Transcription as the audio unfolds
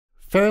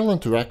Feral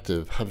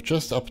Interactive have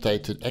just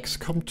updated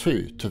XCOM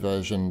 2 to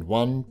version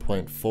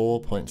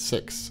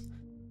 1.4.6.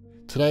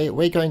 Today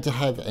we're going to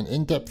have an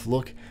in-depth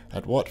look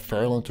at what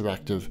Feral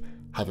Interactive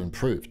have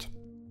improved.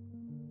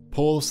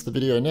 Pause the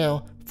video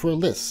now for a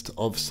list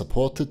of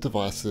supported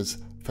devices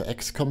for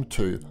XCOM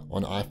 2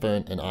 on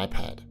iPhone and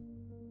iPad.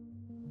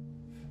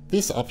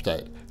 This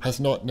update has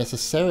not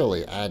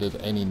necessarily added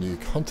any new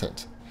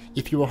content.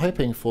 If you were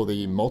hoping for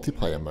the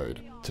multiplayer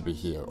mode to be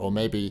here, or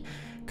maybe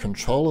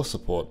controller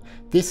support,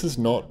 this is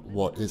not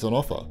what is on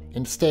offer.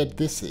 Instead,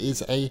 this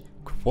is a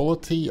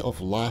quality of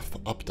life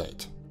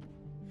update.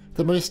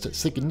 The most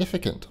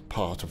significant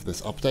part of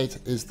this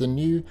update is the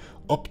new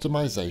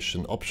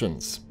optimization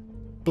options.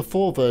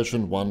 Before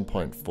version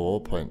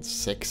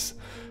 1.4.6,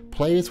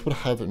 players would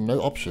have no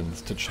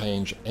options to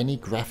change any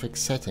graphics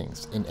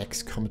settings in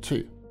XCOM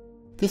 2.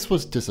 This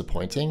was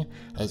disappointing,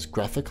 as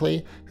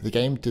graphically, the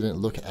game didn't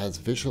look as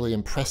visually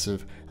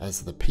impressive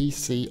as the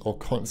PC or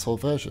console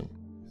version.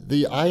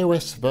 The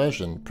iOS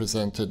version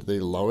presented the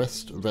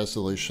lowest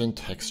resolution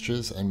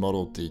textures and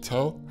model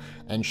detail,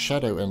 and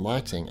shadow and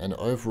lighting and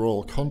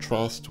overall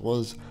contrast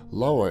was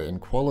lower in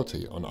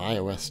quality on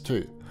iOS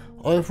 2.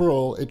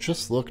 Overall, it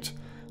just looked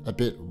a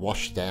bit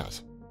washed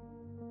out.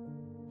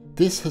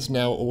 This has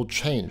now all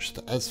changed,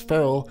 as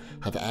Feral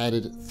have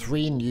added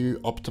 3 new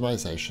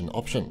optimization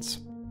options: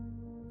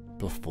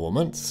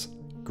 performance,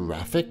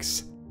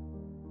 graphics,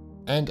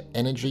 and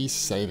energy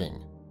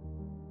saving.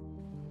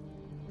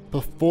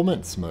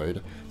 Performance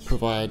mode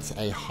provides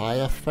a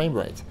higher frame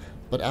rate,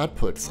 but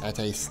outputs at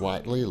a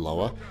slightly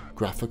lower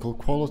graphical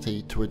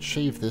quality to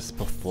achieve this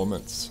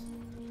performance.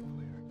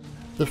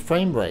 The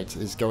frame rate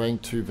is going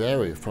to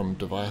vary from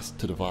device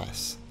to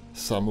device.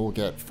 Some will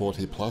get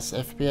 40 plus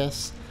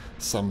FPS,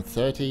 some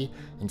 30,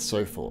 and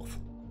so forth.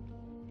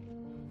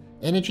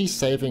 Energy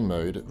saving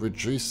mode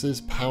reduces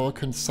power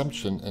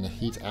consumption and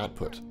heat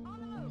output.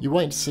 You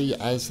won't see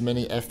as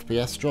many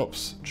FPS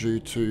drops due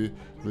to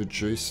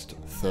reduced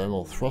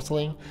thermal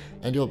throttling,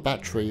 and your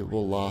battery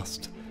will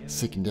last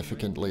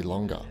significantly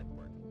longer.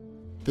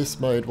 This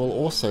mode will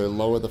also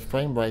lower the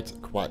frame rate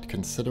quite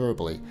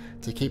considerably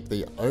to keep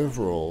the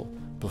overall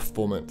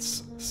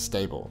performance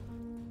stable.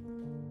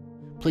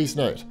 Please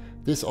note,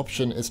 this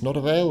option is not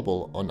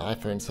available on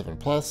iPhone 7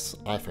 Plus,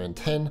 iPhone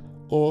 10,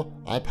 or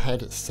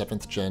iPad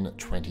 7th Gen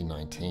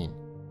 2019.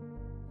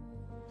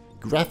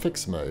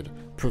 Graphics mode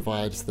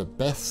provides the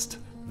best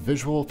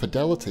visual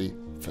fidelity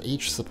for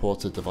each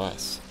supported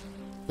device.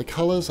 The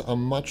colors are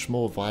much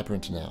more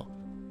vibrant now.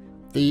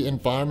 The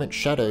environment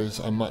shadows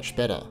are much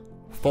better.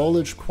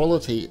 Foliage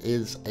quality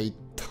is a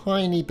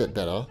tiny bit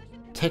better.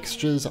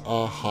 Textures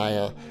are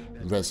higher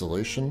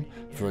resolution.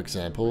 For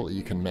example,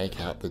 you can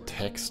make out the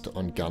text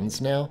on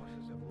guns now.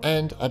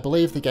 And I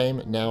believe the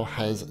game now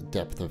has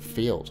depth of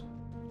field.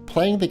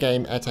 Playing the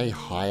game at a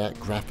higher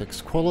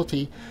graphics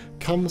quality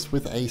comes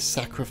with a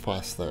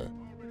sacrifice though.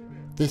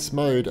 This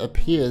mode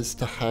appears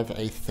to have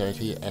a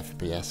 30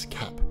 FPS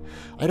cap.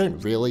 I don't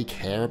really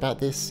care about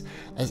this,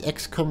 as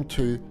XCOM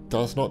 2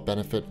 does not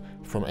benefit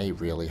from a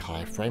really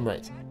high frame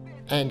rate,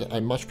 and I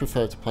much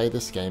prefer to play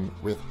this game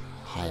with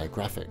higher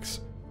graphics.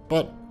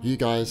 But you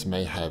guys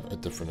may have a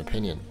different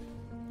opinion.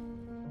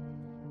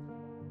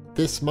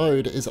 This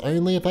mode is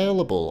only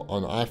available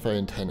on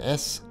iPhone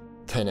XS,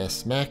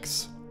 XS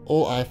Max,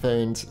 all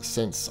iPhones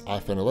since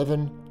iPhone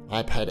 11,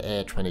 iPad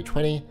Air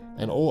 2020,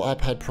 and all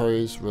iPad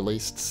Pros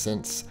released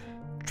since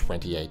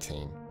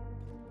 2018.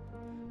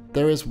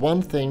 There is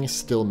one thing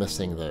still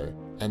missing though,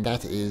 and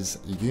that is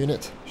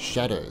unit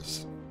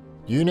shadows.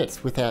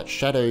 Units without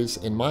shadows,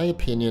 in my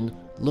opinion,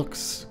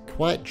 looks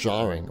quite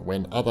jarring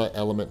when other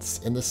elements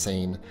in the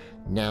scene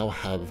now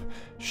have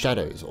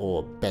shadows,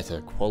 or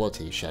better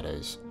quality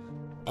shadows.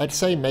 I'd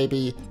say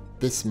maybe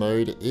this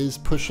mode is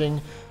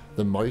pushing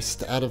the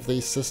most out of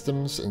these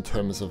systems in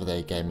terms of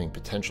their gaming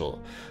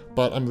potential,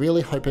 but I'm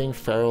really hoping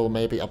Feral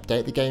maybe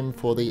update the game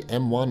for the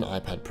M1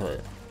 iPad Pro,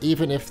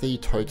 even if the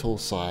total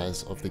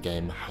size of the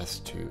game has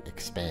to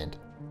expand.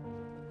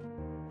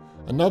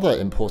 Another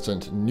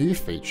important new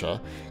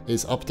feature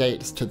is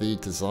updates to the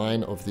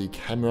design of the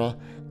camera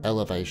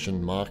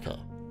elevation marker.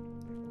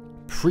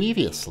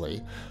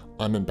 Previously,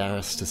 I'm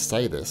embarrassed to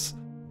say this,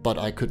 but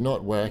I could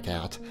not work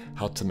out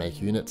how to make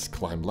units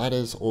climb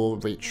ladders or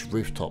reach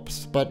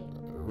rooftops, but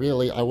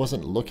really, I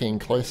wasn't looking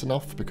close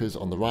enough because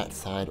on the right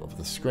side of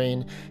the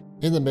screen,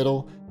 in the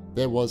middle,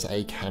 there was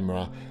a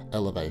camera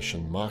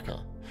elevation marker.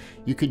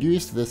 You could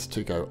use this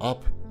to go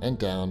up and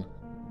down,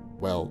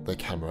 well, the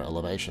camera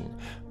elevation,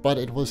 but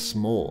it was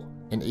small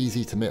and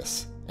easy to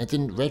miss, and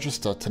didn't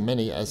register to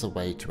many as a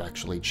way to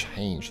actually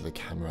change the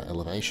camera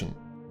elevation.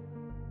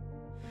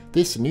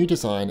 This new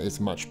design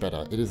is much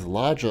better. It is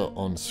larger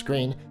on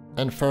screen,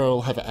 and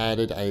Feral have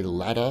added a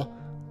ladder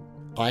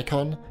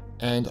icon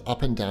and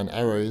up and down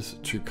arrows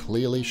to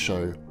clearly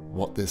show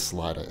what this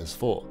slider is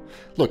for.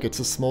 Look, it's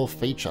a small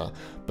feature,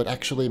 but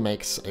actually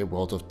makes a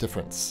world of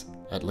difference,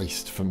 at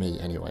least for me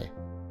anyway.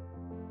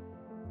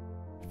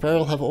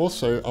 Feral have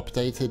also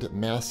updated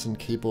mouse and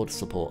keyboard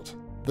support.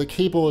 The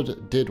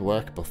keyboard did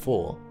work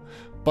before,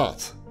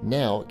 But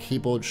now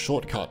keyboard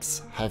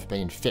shortcuts have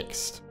been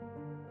fixed.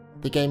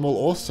 The game will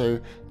also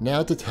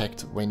now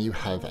detect when you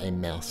have a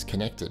mouse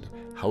connected.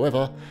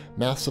 However,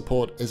 mouse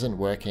support isn't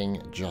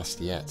working just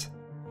yet.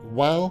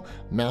 While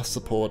mouse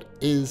support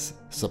is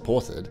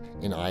supported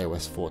in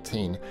iOS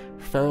 14,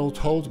 Feral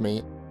told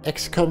me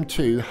XCOM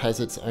 2 has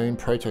its own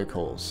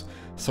protocols,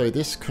 so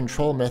this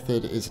control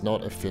method is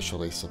not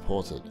officially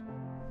supported.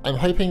 I'm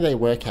hoping they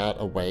work out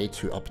a way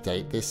to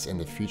update this in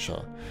the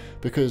future,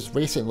 because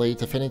recently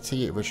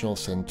Divinity Original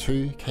Sin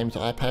 2 came to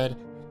iPad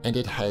and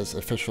it has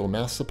official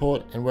mouse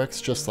support and works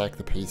just like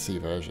the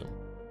PC version.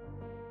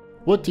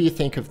 What do you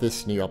think of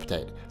this new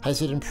update?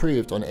 Has it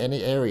improved on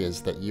any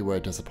areas that you were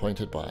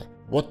disappointed by?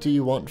 What do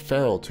you want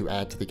Feral to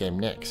add to the game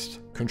next?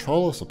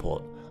 Controller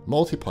support?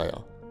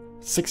 Multiplayer?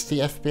 60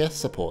 FPS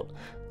support?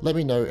 Let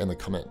me know in the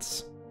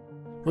comments.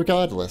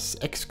 Regardless,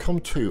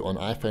 XCOM 2 on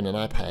iPhone and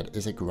iPad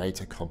is a great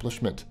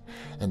accomplishment,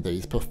 and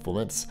these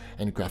performance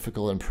and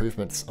graphical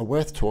improvements are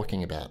worth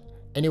talking about.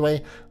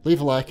 Anyway, leave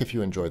a like if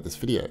you enjoyed this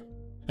video,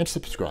 and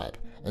subscribe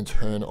and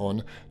turn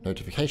on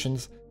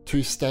notifications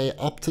to stay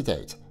up to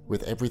date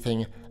with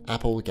everything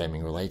Apple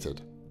gaming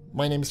related.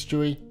 My name is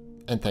Stewie,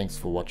 and thanks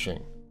for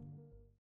watching.